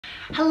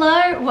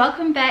Hello,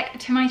 welcome back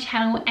to my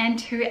channel and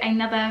to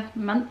another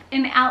month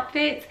in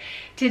outfits.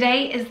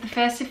 Today is the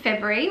 1st of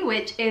February,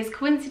 which is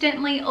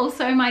coincidentally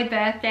also my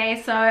birthday,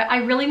 so I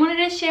really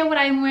wanted to share what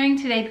I'm wearing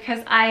today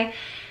because I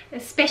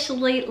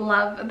especially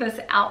love this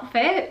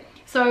outfit.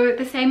 So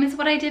the same as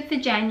what I did for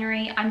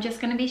January, I'm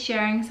just going to be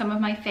sharing some of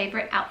my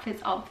favorite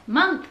outfits of the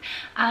month,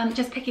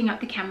 just picking up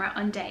the camera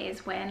on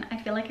days when I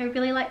feel like I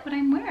really like what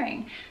I'm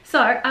wearing.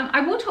 So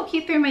I will talk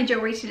you through my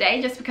jewelry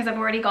today just because I've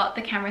already got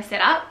the camera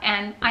set up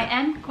and I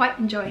am quite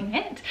enjoying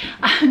it,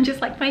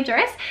 just like my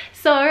dress.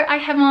 So I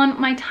have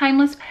on my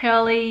timeless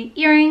pearly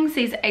earrings.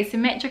 These are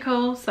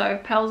asymmetrical,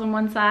 so pearls on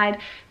one side,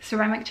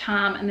 ceramic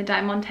charm and the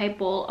diamante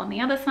ball on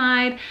the other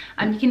side.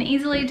 You can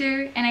easily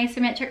do an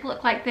asymmetric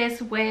look like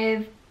this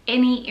with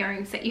any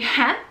earrings that you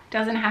have.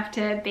 Doesn't have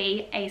to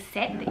be a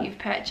set that you've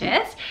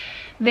purchased.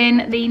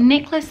 Then the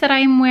necklace that I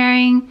am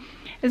wearing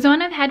is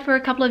one I've had for a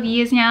couple of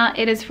years now.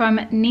 It is from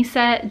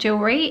Nisa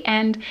Jewelry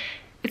and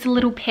it's a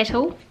little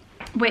petal,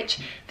 which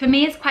for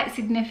me is quite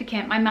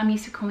significant. My mum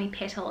used to call me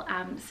Petal,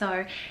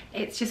 so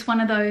it's just one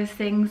of those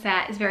things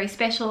that is very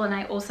special, and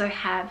I also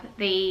have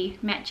the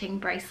matching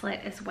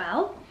bracelet as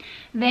well.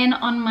 Then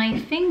on my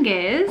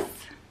fingers,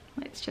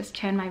 let's just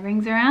turn my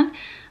rings around,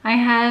 I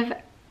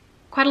have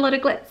quite a lot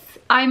of glitz.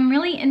 I'm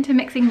really into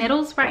mixing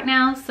metals right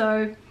now,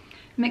 so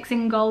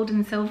mixing gold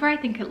and silver, I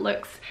think it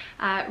looks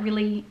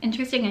really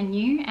interesting and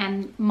new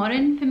and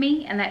modern for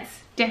me, and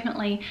that's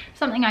definitely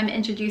something I'm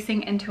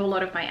introducing into a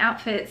lot of my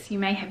outfits. You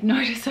may have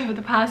noticed over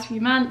the past few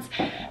months.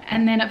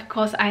 And then of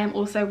course I am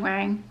also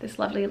wearing this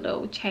lovely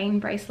little chain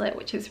bracelet,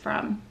 which is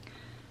from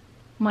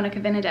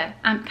Monica Vinader.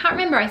 Can't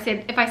remember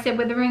if I said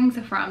where the rings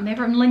are from. They're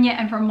from Linya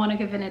and from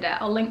Monica Vinader.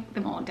 I'll link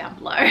them all down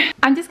below.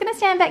 I'm just gonna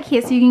stand back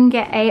here so you can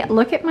get a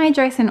look at my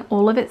dress in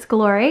all of its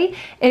glory.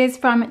 It is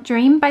from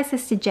Dream by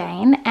Sister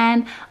Jane,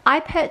 and I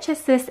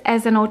purchased this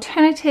as an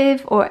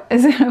alternative, or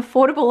as an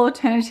affordable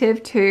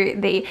alternative to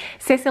the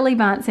Cecily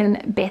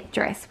Banson Beth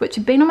dress, which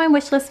had been on my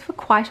wish list for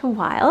quite a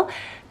while.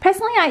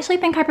 Personally, I actually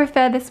think I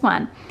prefer this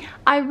one.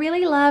 I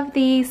really love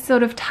the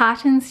sort of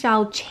tartan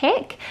style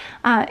check.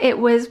 It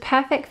was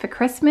perfect for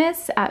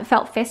Christmas. It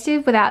felt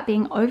festive without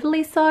being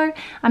overly so.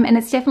 And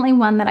it's definitely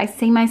one that I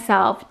see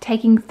myself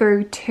taking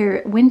through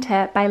to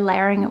winter by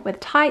layering it with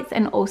tights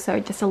and also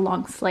just a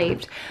long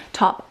sleeved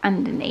top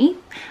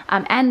underneath.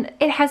 And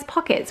it has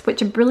pockets,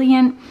 which are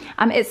brilliant.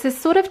 It's this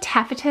sort of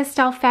taffeta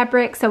style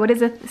fabric, so it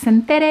is a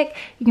synthetic.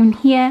 You can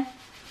hear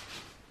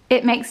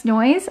it makes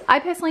noise. I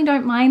personally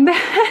don't mind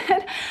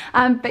that.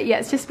 But yeah,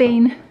 it's just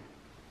been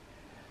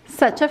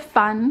such a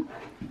fun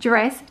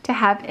dress to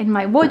have in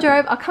my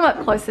wardrobe. I'll come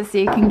up closer so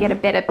you can get a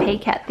better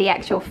peek at the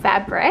actual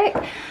fabric.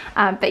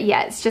 But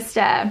yeah, it's just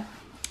a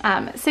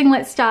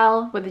singlet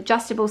style with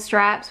adjustable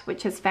straps,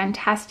 which is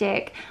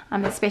fantastic,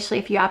 especially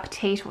if you are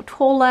petite or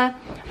taller.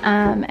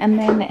 And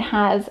then it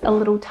has a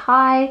little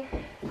tie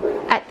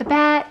at the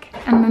back,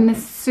 and then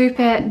this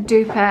super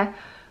duper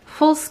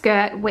full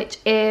skirt, which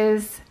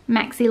is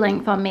maxi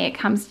length on me. It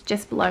comes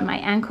just below my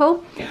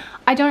ankle.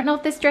 I don't know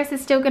if this dress is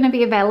still going to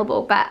be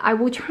available, but I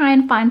will try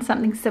and find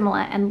something similar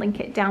and link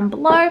it down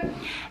below.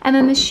 And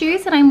then the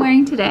shoes that I'm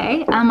wearing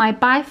today are my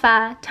by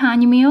far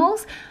Tanya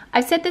Mules.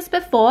 I've said this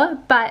before,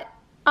 but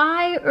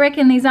I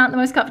reckon these aren't the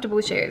most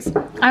comfortable shoes.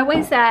 I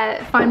always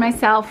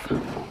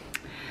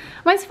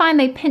find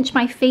they pinch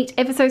my feet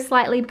ever so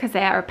slightly because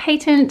they are a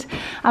patent.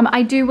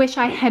 I do wish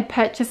I had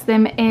purchased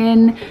them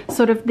in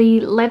sort of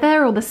the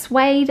leather or the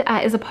suede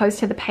as opposed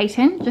to the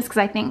patent, just because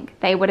I think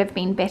they would have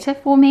been better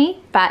for me.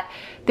 But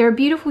they're a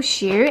beautiful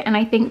shoe and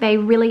I think they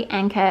really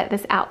anchor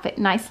this outfit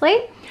nicely.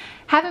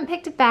 Haven't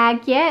picked a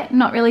bag yet,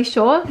 not really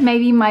sure.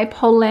 Maybe my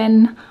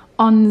Polen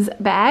Ons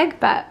bag,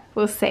 but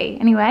we'll see.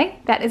 Anyway,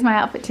 that is my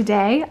outfit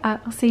today.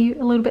 I'll see you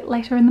a little bit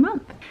later in the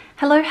month.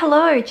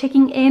 Hello,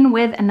 checking in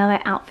with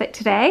another outfit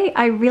today.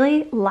 I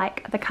really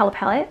like the color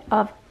palette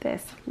of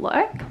this look.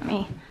 Let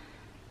me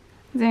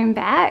zoom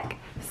back.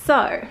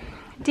 So,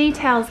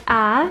 details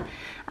are,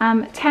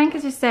 tank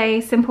is just a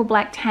simple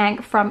black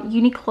tank from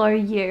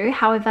Uniqlo U.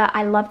 However,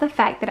 I love the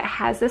fact that it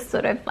has this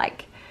sort of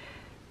like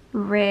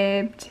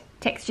ribbed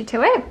texture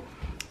to it.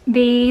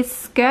 The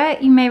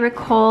skirt, you may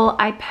recall,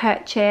 I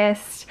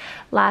purchased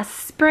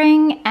last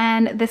spring,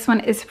 and this one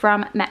is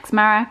from Max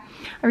Mara.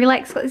 I really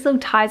like, it's got these little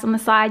ties on the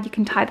side. You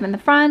can tie them in the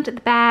front, at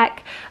the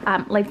back,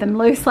 leave them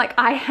loose like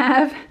I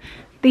have.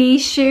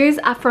 These shoes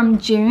are from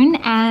June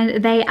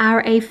and they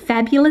are a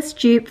fabulous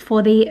dupe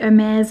for the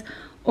Hermes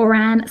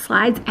Oran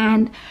slides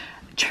and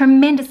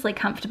tremendously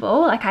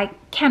comfortable. Like, I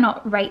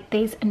cannot rate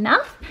these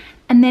enough.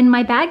 And then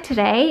my bag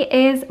today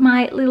is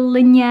my little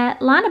Linya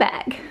Lana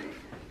bag.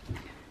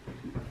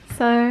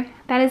 So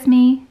that is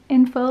me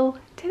in full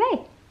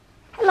today.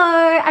 Hello,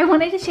 I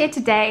wanted to share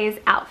today's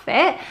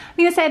outfit. I'm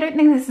gonna say I don't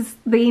think this is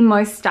the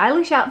most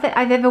stylish outfit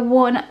I've ever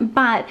worn,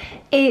 but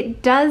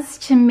it does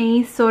to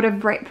me sort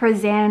of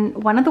represent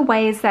one of the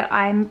ways that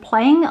I'm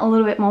playing a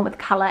little bit more with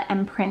color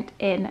and print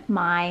in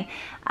my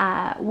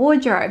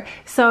wardrobe.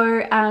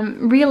 So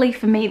really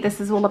for me this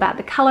is all about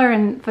the color,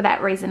 and for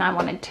that reason I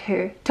wanted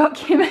to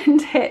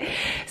document it.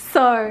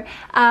 So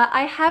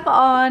I have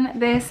on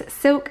this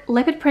silk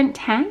leopard print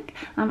tank.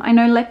 I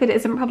know leopard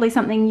isn't probably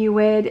something you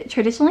would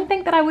traditionally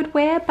think that I would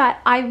wear, but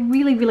I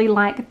really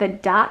like the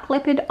dark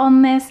leopard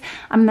on this,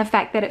 the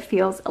fact that it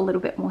feels a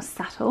little bit more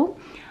subtle.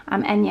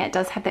 And yeah, it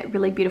does have that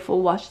really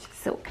beautiful washed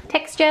silk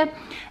texture.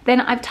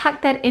 Then I've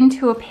tucked that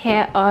into a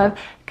pair of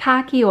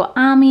khaki or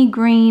army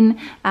green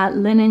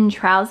linen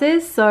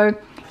trousers. So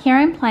here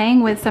I'm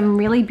playing with some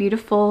really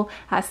beautiful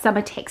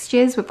summer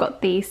textures. We've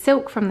got the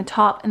silk from the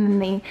top and then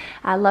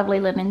the lovely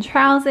linen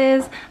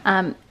trousers,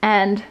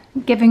 and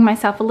giving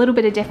myself a little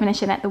bit of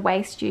definition at the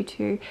waist due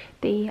to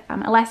the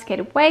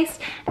elasticated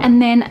waist.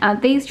 And then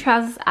these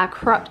trousers are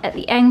cropped at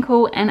the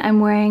ankle, and I'm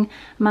wearing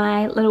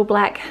my little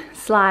black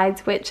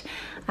slides, which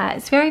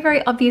it's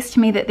very obvious to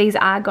me that these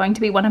are going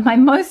to be one of my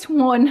most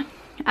worn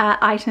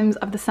items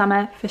of the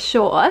summer for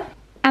sure.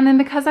 And then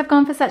because I've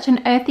gone for such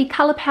an earthy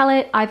color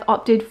palette, I've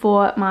opted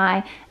for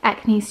my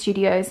Acne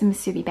Studios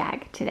Musubi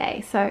bag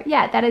today. So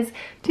yeah, that is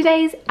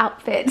today's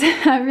outfit.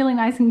 A really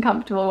nice and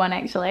comfortable one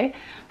actually.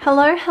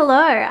 Hello.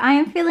 I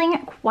am feeling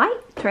quite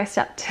dressed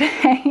up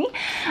today.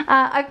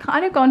 I've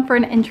kind of gone for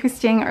an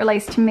interesting, or at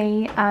least to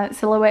me,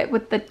 silhouette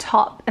with the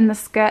top and the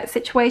skirt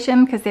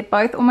situation, because they're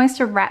both almost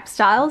a wrap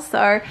style.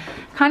 So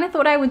kind of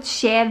thought I would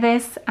share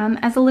this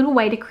as a little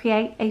way to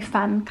create a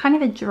fun kind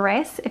of a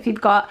dress if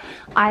you've got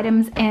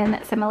items in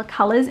similar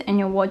colors in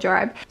your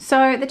wardrobe.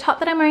 So the top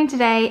that I'm wearing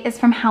today is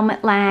from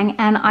Helmut Lang,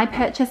 and I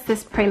purchased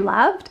this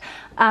pre-loved.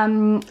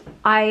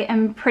 I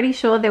am pretty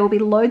sure there will be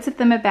loads of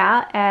them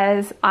about,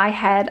 as I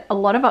had a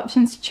lot of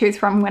options to choose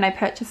from when I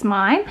purchased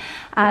mine.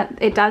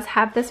 It does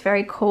have this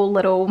very cool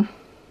little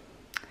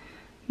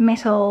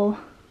metal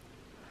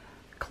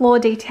claw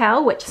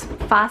detail which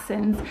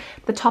fastens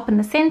the top and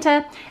the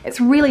center. It's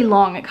really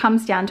long, it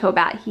comes down to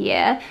about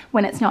here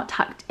when it's not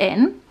tucked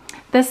in.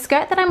 The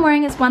skirt that I'm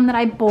wearing is one that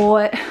I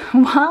bought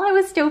while I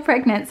was still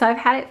pregnant, so I've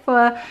had it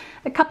for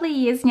a couple of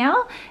years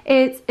now.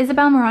 It's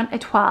Isabel Marant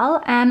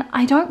Etoile, and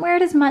I don't wear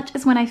it as much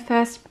as when I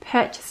first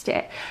purchased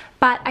it,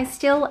 but I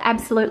still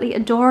absolutely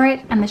adore it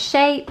and the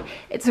shape.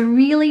 It's a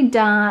really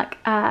dark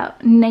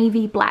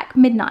navy black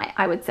midnight,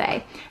 I would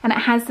say, and it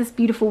has this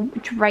beautiful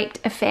draped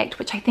effect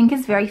which I think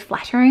is very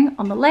flattering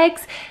on the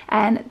legs,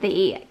 and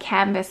the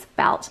canvas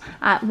belt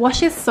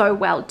washes so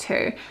well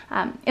too.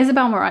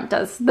 Isabel Marant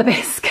does the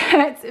best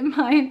skirts in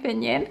my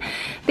opinion.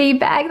 The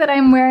bag that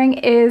I'm wearing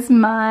is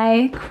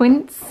my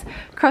Quince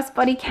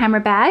crossbody camera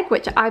bag,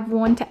 which I've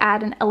worn to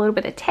add in a little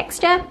bit of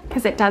texture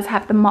because it does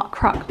have the mock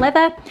croc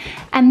leather.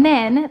 And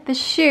then the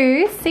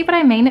shoes, see what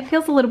I mean? It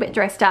feels a little bit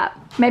dressed up.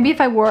 Maybe if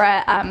I wore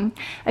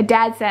a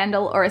dad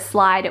sandal or a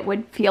slide, it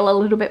would feel a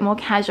little bit more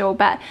casual,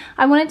 but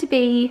I wanted to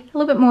be a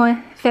little bit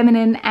more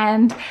feminine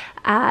and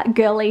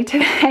girly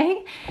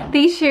today.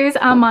 These shoes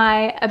are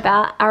my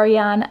About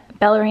Ariane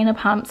ballerina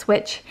pumps,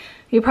 which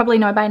you probably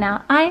know by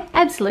now I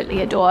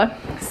absolutely adore.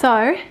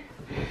 So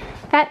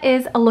that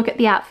is a look at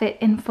the outfit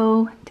in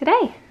full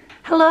today.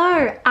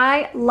 Hello,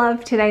 I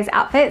love today's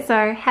outfit,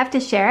 so have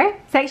to share it.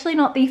 It's actually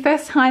not the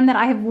first time that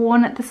I have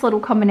worn this little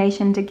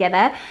combination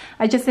together.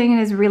 I just think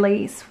it is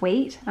really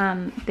sweet,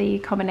 the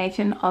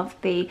combination of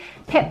the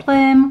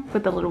peplum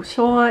with the little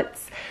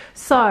shorts.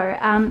 So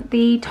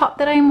the top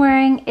that I'm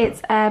wearing,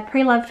 it's a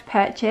pre-loved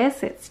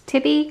purchase. It's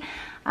Tibby.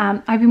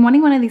 I've been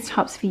wanting one of these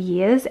tops for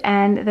years,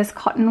 and this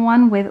cotton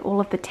one with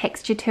all of the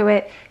texture to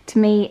it, to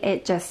me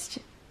it just,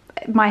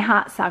 my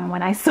heart sung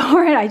when I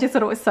saw it. I just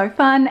thought it was so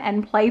fun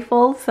and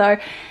playful, so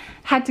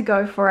had to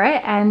go for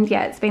it. And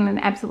yeah, it's been an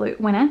absolute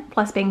winner.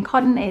 Plus being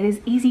cotton, it is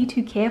easy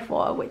to care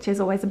for, which is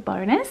always a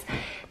bonus.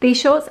 These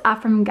shorts are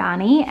from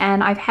Garni,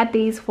 and I've had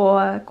these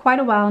for quite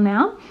a while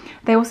now.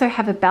 They also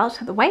have a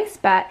belt at the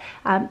waist, but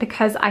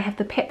because I have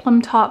the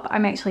peplum top,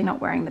 I'm actually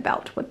not wearing the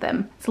belt with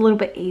them. It's a little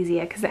bit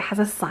easier because it has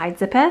a side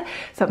zipper,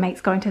 so it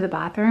makes going to the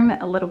bathroom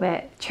a little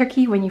bit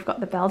tricky when you've got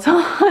the belt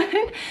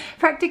on.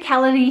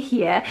 Practicality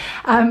here,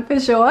 for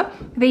sure.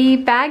 The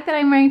bag that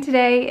I'm wearing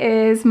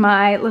today is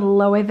my little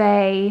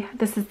Loewe.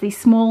 This is the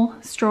small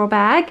straw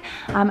bag,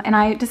 and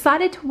I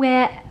decided to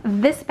wear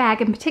this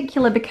bag in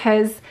particular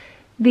because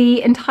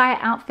the entire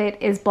outfit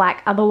is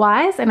black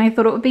otherwise, and I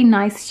thought it would be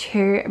nice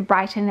to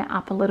brighten it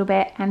up a little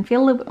bit and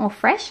feel a little bit more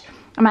fresh.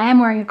 I am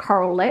wearing a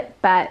coral lip,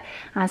 but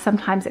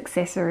sometimes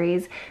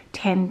accessories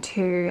tend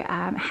to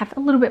have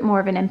a little bit more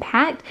of an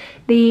impact.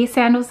 The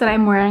sandals that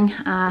I'm wearing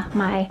are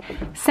my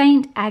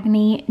Saint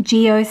Agni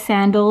Geo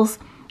sandals.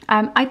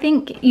 I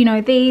think, you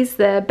know, these,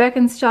 the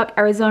Birkenstock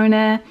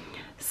Arizona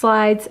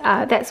slides,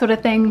 that sort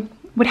of thing,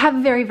 would have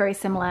a very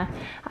similar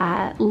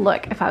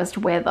look if I was to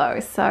wear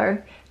those.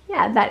 So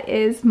yeah, that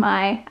is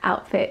my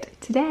outfit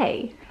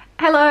today.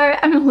 Hello,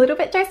 I'm a little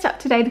bit dressed up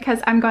today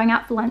because I'm going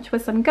out for lunch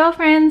with some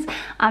girlfriends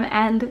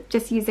and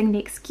just using the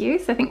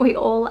excuse. I think we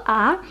all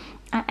are.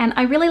 And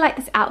I really like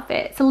this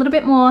outfit. It's a little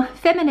bit more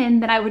feminine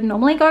than I would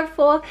normally go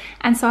for,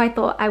 and so I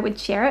thought I would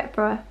share it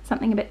for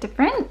something a bit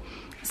different.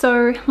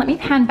 So let me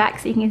pan back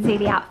so you can see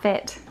the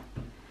outfit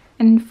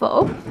in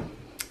full.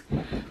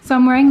 So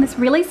I'm wearing this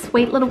really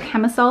sweet little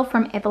camisole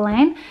from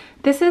Everlane.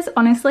 This is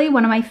honestly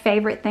one of my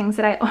favorite things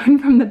that I own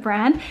from the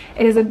brand.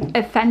 It is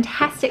a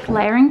fantastic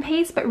layering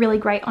piece, but really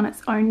great on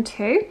its own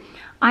too.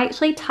 I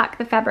actually tuck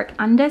the fabric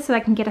under so I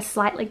can get a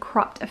slightly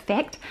cropped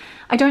effect.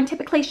 I don't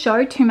typically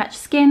show too much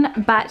skin,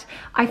 but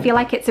I feel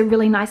like it's a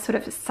really nice sort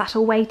of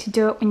subtle way to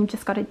do it when you've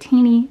just got a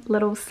teeny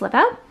little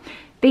sliver.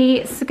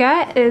 The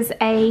skirt is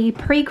a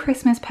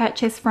pre-Christmas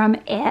purchase from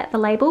Air, the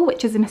label,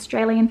 which is an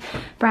Australian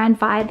brand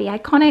via The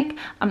Iconic.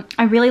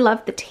 I really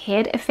love the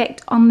tiered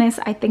effect on this.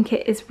 I think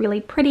it is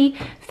really pretty,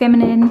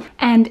 feminine,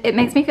 and it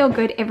makes me feel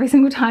good every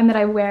single time that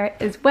I wear it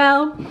as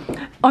well.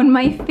 On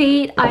my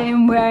feet, I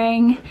am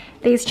wearing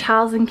these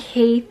Charles &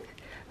 Keith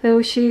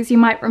little shoes. You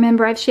might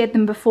remember I've shared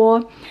them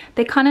before.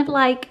 They're kind of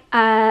like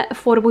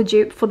affordable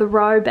dupe for the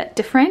Row, but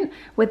different,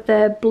 with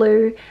the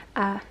blue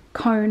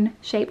cone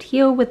shaped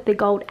heel with the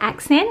gold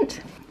accent.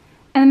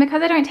 And then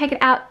because I don't take it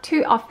out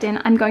too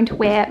often, I'm going to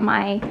wear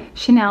my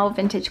Chanel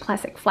Vintage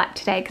Classic flat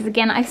today, because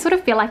again, I sort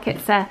of feel like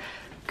it's a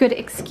good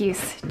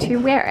excuse to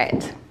wear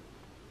it.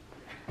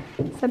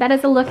 So that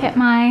is a look at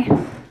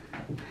my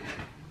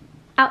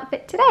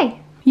outfit today.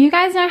 You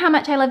guys know how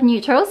much I love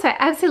neutrals, so I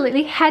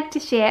absolutely had to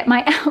share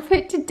my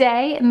outfit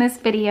today in this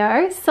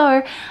video.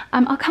 So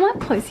I'll come up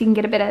close so you can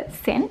get a bit of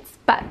sense.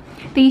 But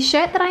the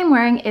shirt that I'm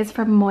wearing is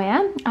from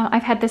Moya.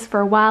 I've had this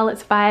for a while.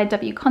 It's via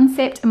W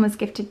Concept and was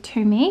gifted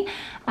to me.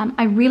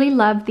 I really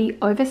love the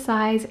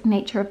oversized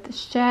nature of the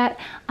shirt,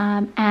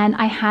 and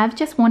I have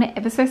just worn it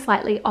ever so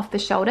slightly off the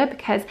shoulder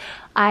because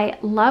I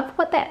love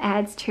what that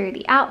adds to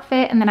the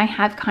outfit, and then I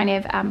have kind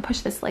of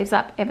pushed the sleeves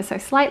up ever so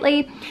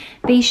slightly.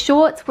 The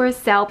shorts were a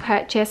sale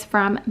purchase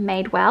from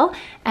Madewell,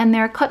 and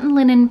they're a cotton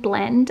linen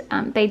blend.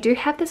 They do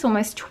have this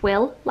almost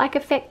twill-like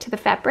effect to the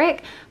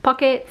fabric.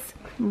 Pockets,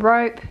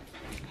 rope,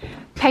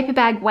 paper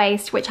bag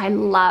waist, which I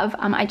love.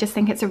 I just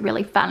think it's a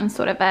really fun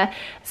sort of a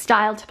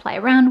style to play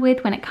around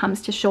with when it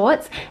comes to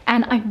shorts,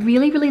 and I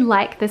really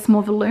like this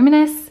more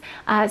voluminous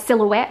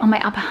silhouette on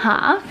my upper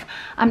half.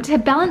 To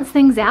balance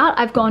things out,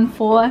 I've gone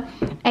for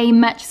a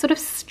much sort of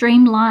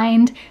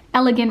streamlined,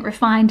 elegant,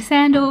 refined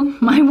sandal.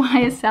 My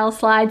YSL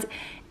slides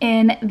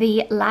in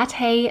the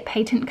latte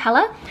patent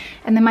color,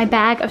 and then my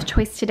bag of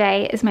choice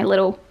today is my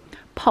little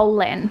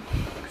Polen.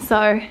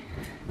 So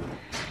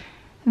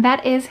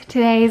that is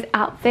today's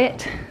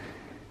outfit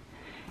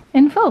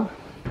in full.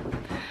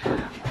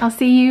 I'll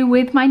see you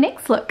with my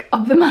next look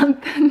of the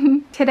month.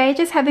 Today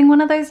just having one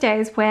of those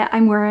days where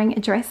I'm wearing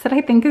a dress that I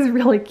think is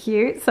really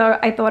cute, so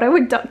I thought I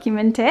would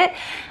document it.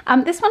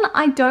 This one,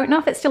 I don't know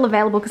if it's still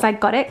available because I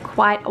got it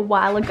quite a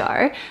while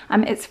ago.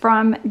 It's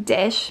from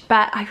Dish,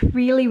 but I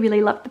really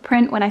loved the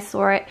print when I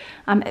saw it.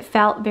 It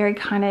felt very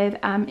kind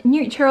of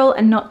neutral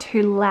and not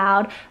too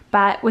loud,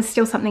 but was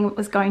still something that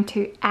was going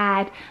to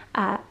add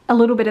a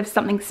little bit of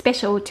something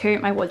special to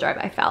my wardrobe,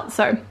 I felt.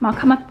 So I'll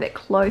come up a bit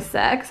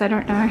closer because I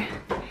don't know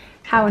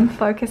how in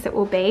focus it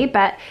will be,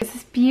 but it's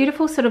this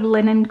beautiful sort of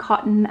linen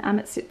cotton.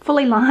 It's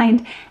fully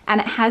lined, and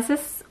it has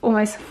this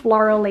almost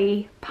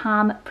florally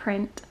palm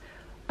print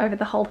over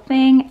the whole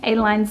thing.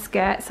 A-line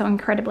skirt, so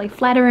incredibly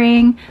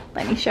flattering.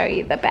 Let me show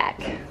you the back.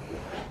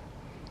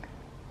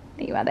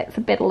 There you are, that's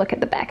a better look at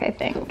the back, I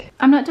think.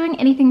 I'm not doing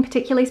anything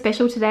particularly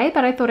special today,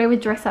 but I thought I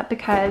would dress up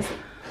because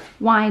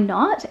why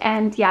not?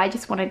 And yeah, I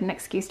just wanted an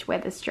excuse to wear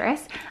this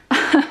dress.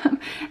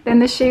 Then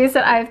the shoes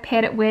that I've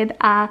paired it with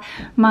are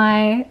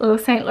my little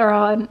Saint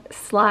Laurent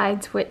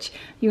slides, which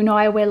you know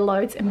I wear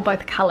loads in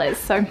both colors.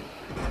 So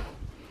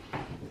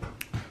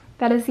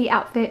that is the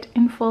outfit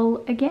in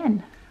full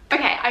again.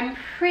 Okay, I'm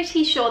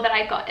pretty sure that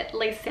I got at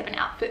least 7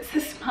 outfits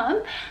this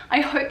month. I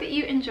hope that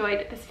you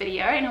enjoyed this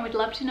video, and I would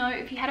love to know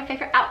if you had a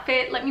favorite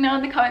outfit. Let me know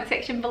in the comment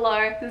section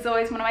below. This is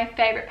always one of my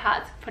favorite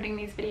parts of putting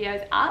these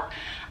videos up.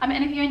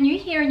 And if you're new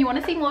here and you want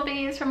to see more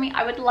videos from me,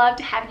 I would love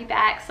to have you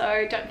back,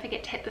 so don't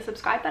forget to hit the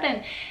subscribe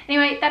button.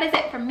 Anyway, that is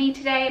it from me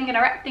today. I'm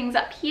gonna wrap things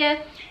up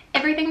here.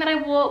 Everything that I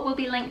wore will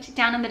be linked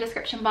down in the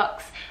description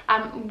box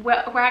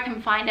where I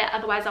can find it.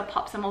 Otherwise, I'll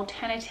pop some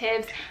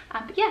alternatives.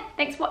 But yeah,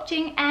 thanks for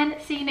watching, and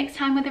see you next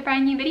time with a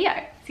brand new video.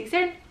 See you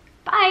soon.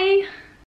 Bye.